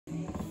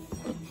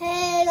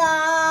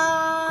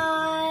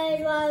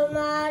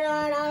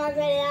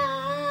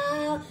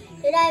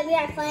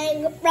here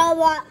playing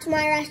Roblox,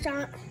 my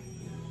restaurant.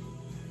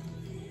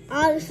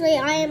 Obviously,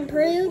 I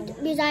improved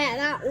because I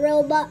got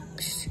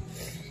Robux.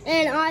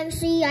 And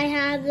obviously, I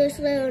have this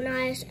little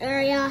nice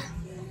area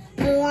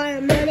with a lot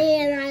of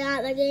money. And I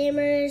got the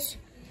gamers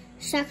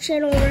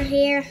section over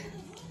here.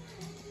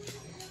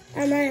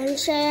 And then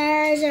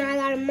chairs, and I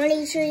got a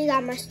money tree,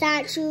 got my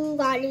statue,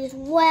 got these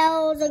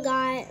wells, I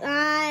got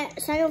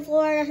that. Second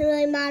floor doesn't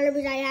really matter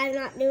because I have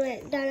not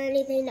done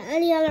anything to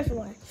any other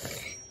floor.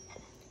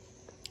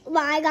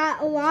 But I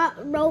got a lot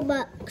of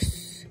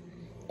Robux.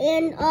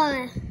 And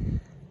I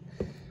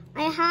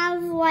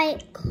have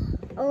like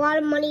a lot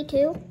of money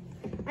too.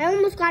 I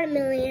almost got 1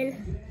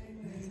 million.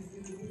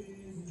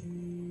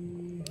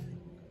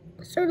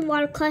 Served a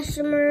lot of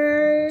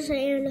customers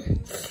and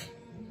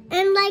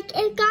like,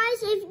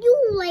 if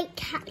you like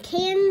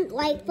can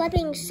like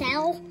flipping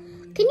sell,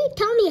 can you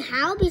tell me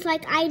how? Because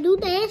like I do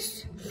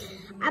this,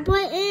 I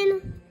put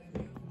in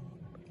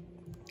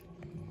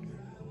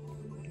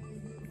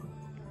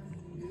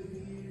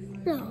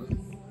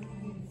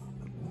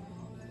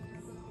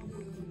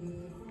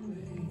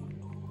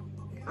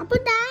I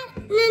put that,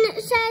 and then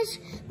it says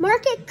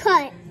market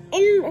cut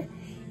in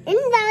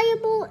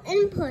invaluable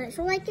input.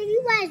 So like, if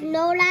you guys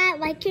know that,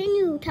 like, can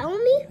you tell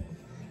me?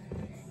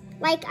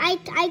 Like, I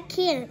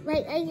can't.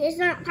 Like, it's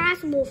not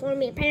possible for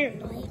me,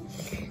 apparently.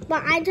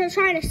 But I'm just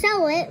trying to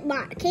sell it, but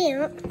I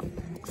can't.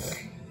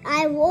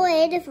 I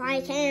would if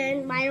I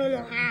can, but I don't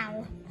know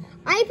how.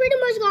 I pretty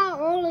much got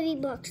all of the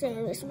books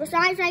in this,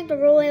 besides, like, the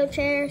royal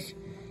chairs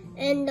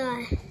and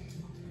the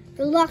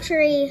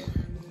luxury,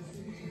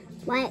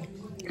 like,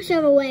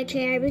 silverware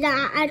chair,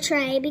 because I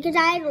trade, because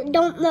I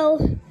don't know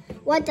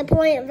what the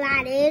point of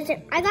that is.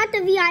 I got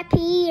the VIP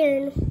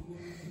and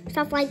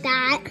stuff like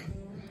that.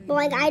 But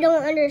like, I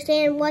don't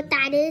understand what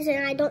that is,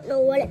 and I don't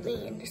know what it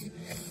means.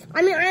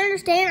 I mean, I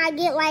understand I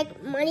get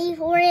like money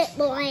for it,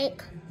 but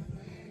like,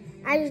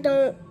 I just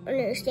don't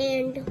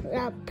understand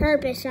the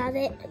purpose of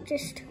it.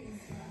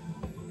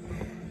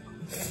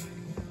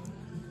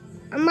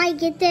 I might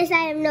get this,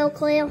 I have no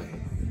clue.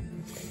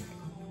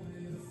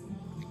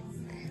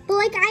 But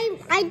like,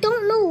 I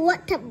don't know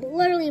what to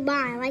literally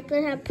buy. Like,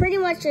 I pretty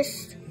much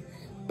just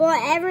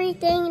bought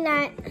everything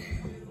that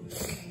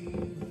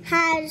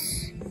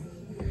has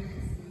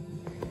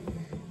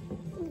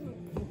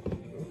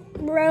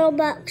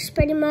Robux,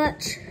 pretty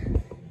much.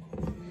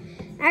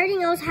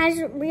 Everything else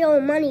has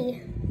real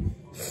money.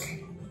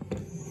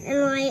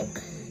 And like,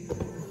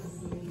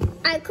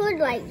 I could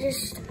like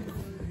just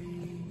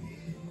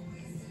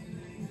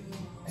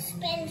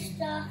spend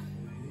stuff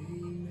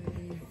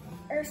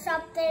or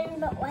something,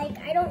 but like,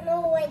 I don't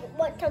know like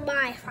what to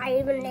buy if I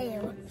even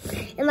do.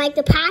 And like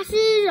the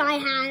passes, I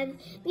have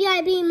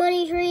VIP,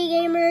 money tree,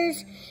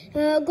 gamers,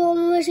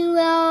 golden wishing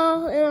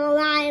well, and all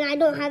that, and I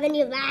don't have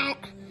any of that.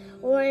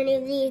 Or any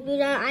of these, because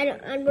I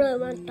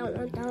really don't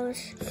want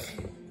those.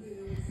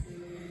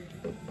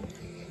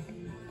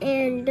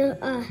 And,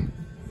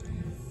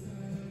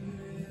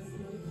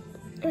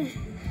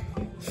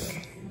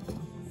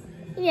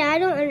 yeah, I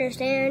don't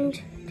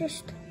understand.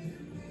 Just,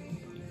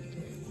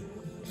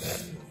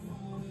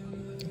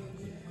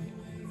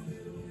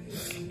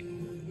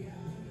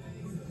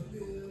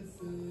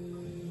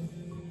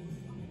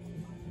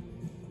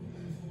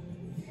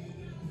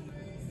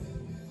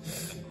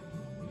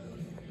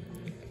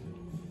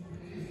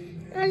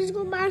 I just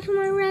go back to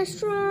my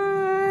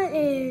restaurant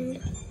and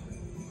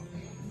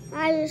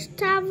I just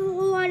have a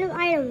lot of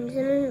items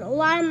and a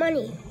lot of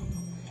money.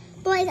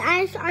 But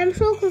like, I'm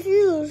so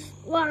confused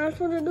what I'm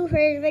supposed to do for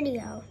this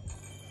video.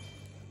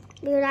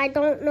 Because I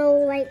don't know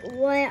like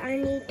what I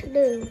need to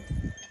do.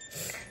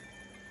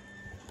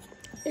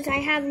 Because I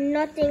have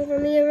nothing for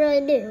me to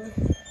really do.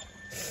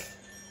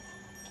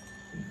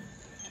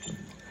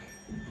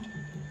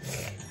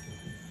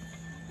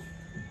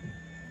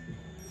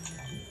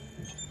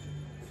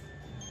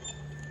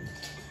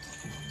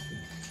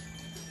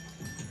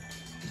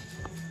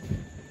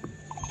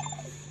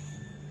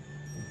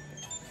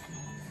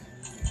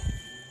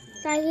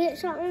 Did I get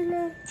something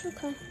there?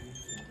 Okay.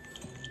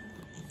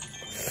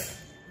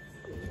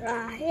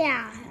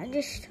 Yeah, I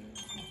just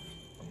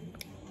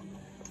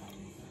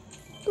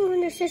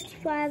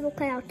 265.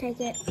 Okay, I'll take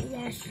it.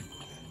 Yes.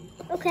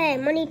 Okay,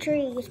 money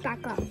tree is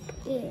back up.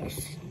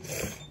 Yes.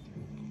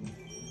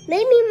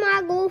 Maybe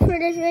my goal for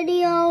this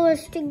video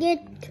is to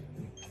get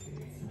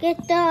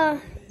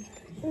the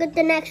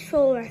next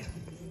floor.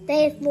 The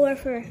 8th floor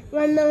for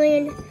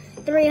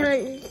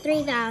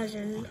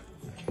 1,300,000.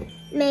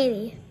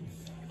 Maybe.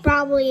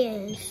 Probably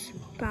is.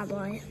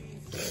 Probably.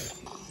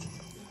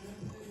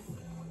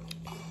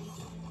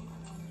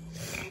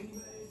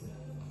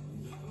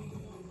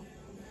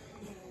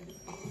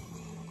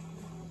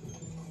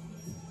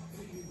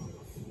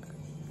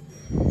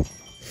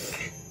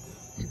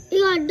 You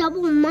got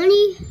double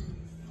money?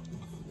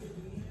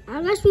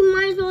 I guess we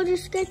might as well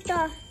just get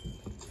the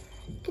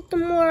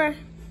more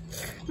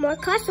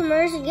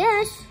customers, I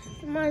guess.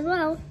 Might as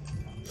well.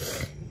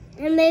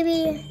 And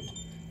maybe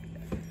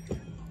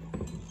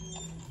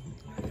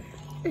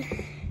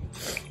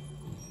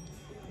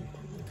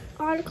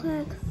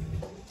autoclick.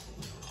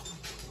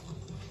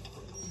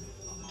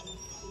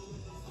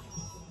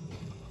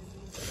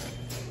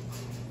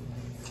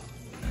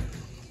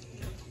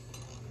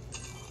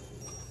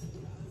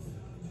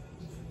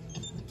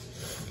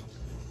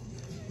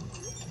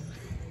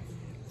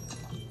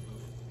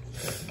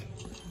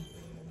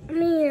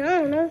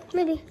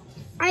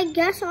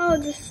 guess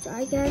I'll just,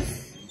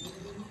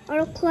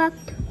 auto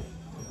collect.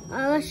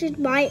 Let's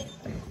just buy it.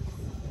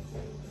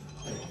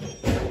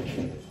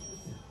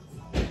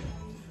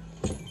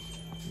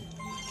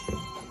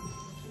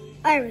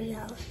 There we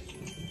go.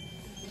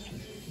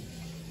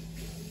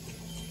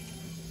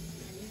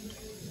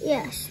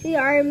 Yes, we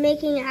are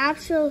making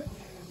absolute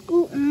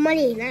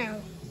money now.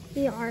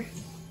 We are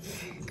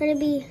gonna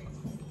be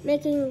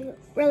making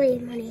really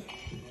money.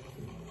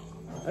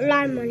 A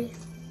lot of money.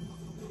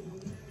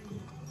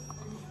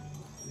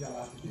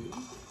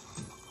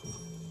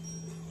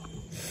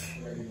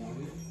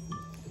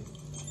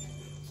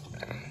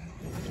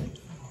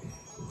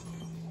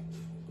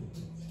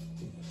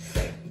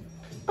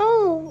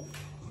 Oh,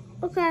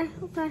 okay.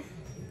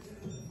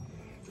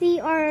 We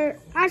are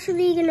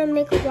actually gonna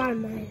make a lot of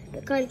money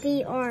because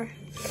we are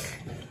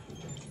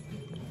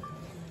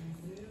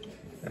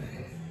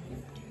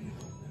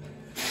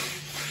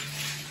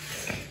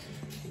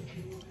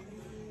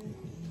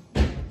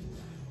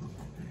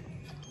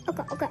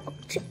okay.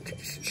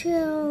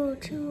 Chill,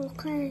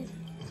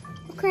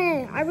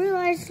 okay. I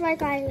realized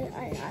like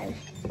I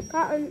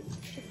got a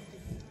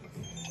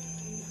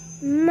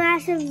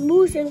massive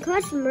boost in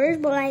customers,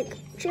 but like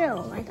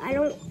chill. Like I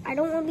don't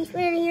want to be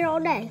standing here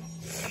all day.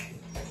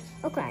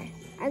 Okay,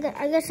 I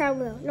guess I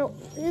will. No,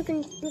 you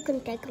can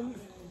take them.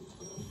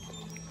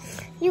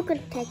 You can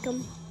take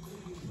them.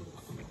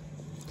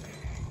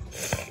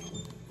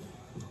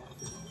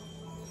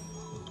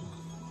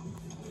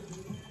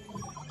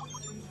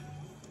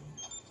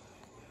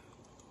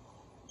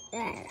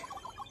 There.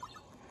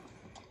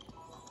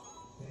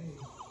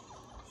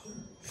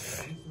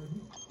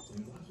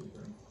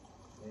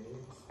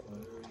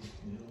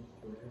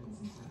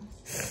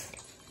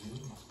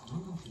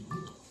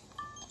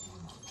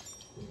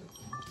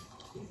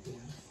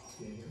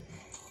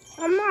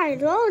 I might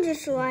as well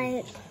just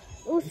like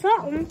do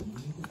something.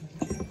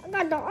 I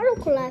got the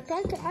auto collect.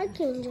 I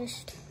can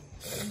just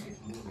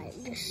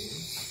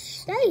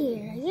stay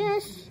here. I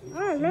guess I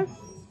don't know.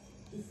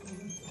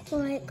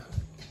 Like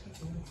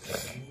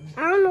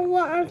I don't know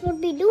what I'm supposed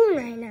to be doing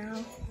right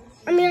now.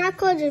 I mean, I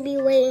could just be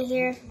waiting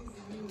here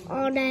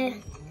all day.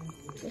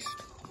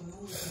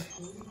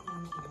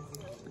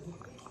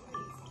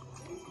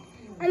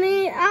 I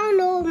mean, I don't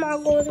know if my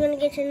goal is gonna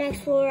get to the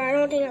next floor. I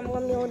don't think I'm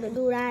gonna be able to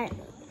do that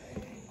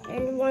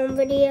in one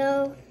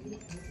video,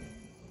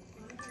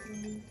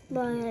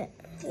 but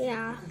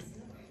yeah,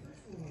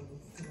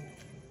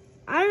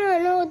 I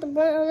don't know what the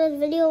point of this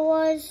video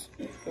was.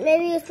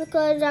 Maybe it's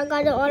because I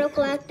got the auto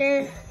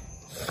collector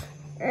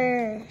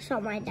or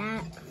something like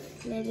that.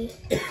 Maybe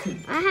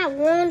I have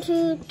 1,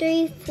 2,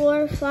 3,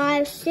 4,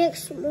 5,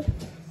 6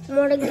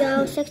 more to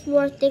go. 6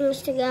 more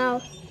things to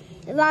go.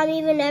 If I'm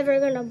even ever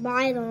gonna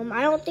buy them,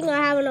 I don't think I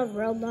have enough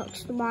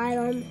Robux to buy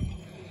them.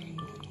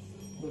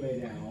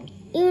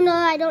 Even though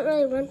I don't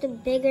really want the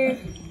bigger,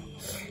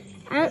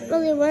 I don't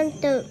really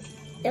want the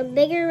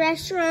bigger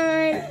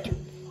restaurant,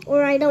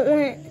 or I don't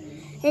want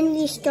any of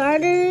these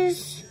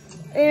starters,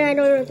 and I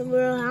don't want the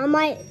world. I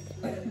might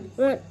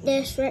want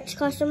this rich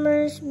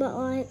customers, but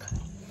like,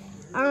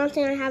 I don't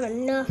think I have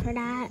enough for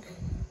that.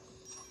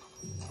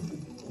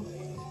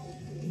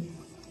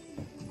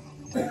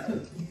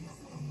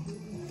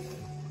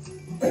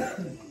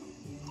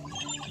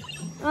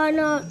 Oh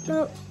no, I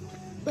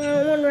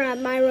don't want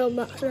to buy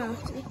Robux,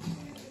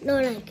 no,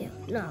 thank you,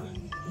 no.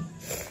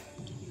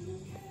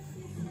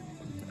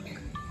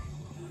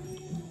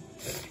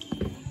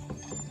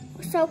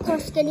 We're so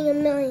close to getting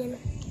 1 million.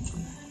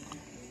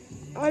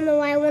 I don't know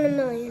why I want 1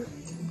 million.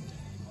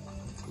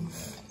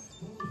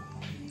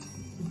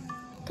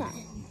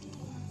 Okay.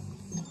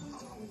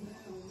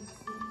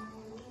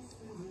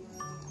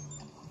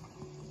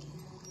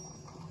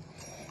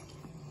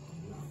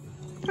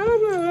 How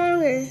much more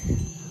longer?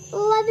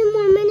 11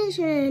 more minutes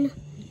and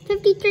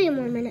 53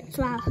 more minutes.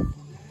 Wow.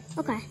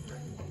 Okay.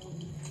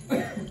 I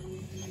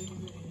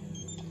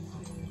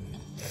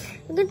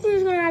guess we're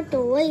just gonna have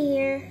to wait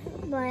here,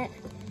 but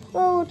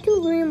oh,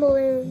 2 green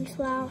balloons.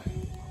 Wow.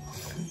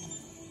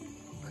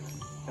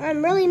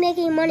 I'm really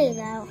making money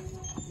though.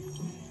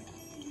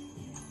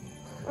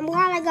 I'm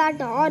glad I got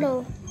the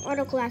auto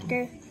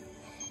collector.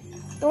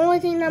 The only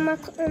thing that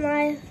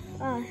my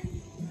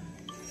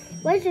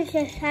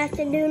waitresses have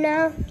to do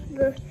now,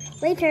 the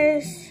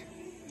waiters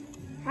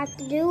have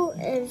to do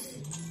is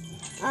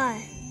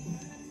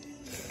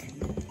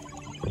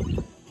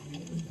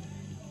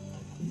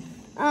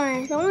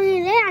the only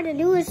thing they have to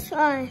do is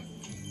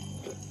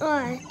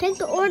take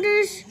the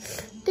orders,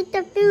 get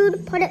the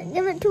food,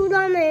 give it to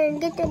them, and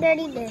get the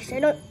dirty dish. They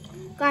don't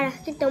gotta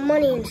get the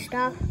money and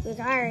stuff because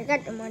I already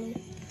got the money.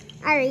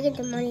 I already get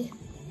the money.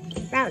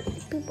 Right,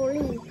 people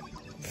leave.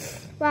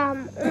 Wow,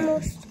 I'm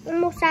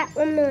almost at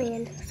 1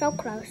 million. So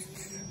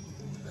close.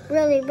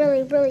 Really,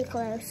 really, really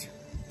close.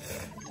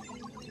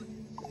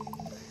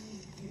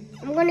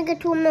 I'm gonna get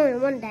to 1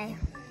 million one day.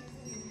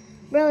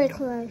 Really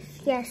close.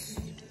 Yes.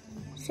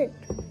 Sit.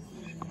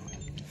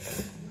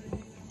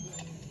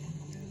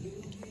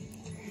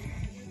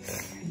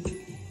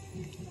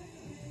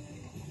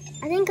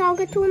 I think I'll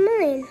get to 1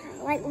 million.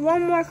 like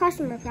one more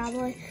customer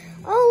probably.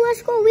 Oh,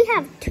 let's go. We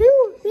have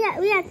two.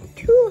 We have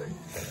two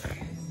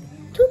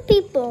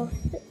people.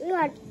 We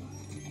got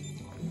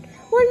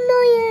 1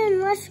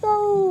 million. Let's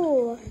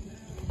go.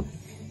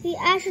 We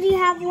actually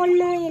have 1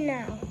 million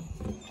now.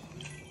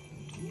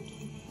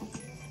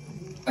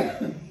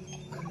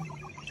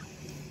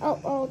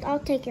 Oh, I'll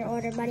take your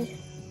order, buddy.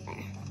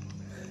 There.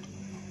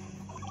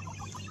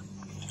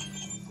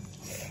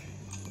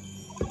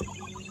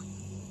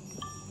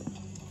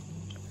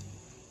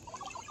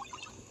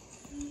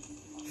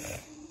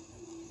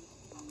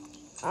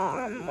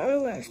 I'm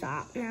gonna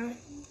stop now.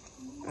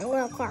 I'm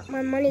gonna collect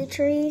my money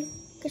tree,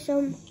 get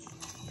some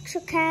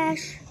extra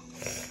cash,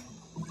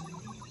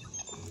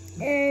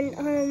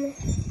 and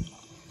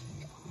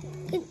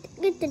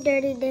get the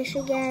dirty dish,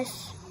 I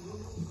guess.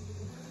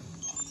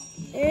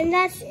 And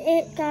that's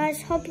it,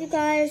 guys. Hope you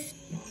guys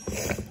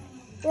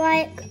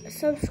like,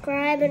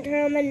 subscribe, and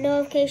turn on the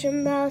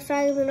notification bell so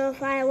I can be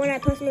notified when I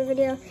post a new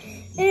video.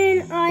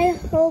 And I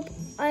hope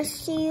I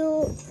see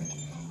you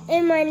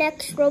in my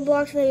next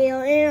Roblox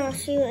video. And I'll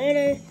see you in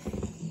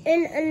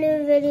a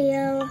new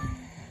video.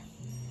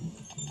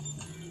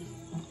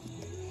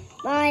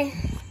 Bye.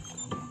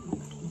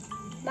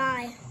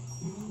 Bye.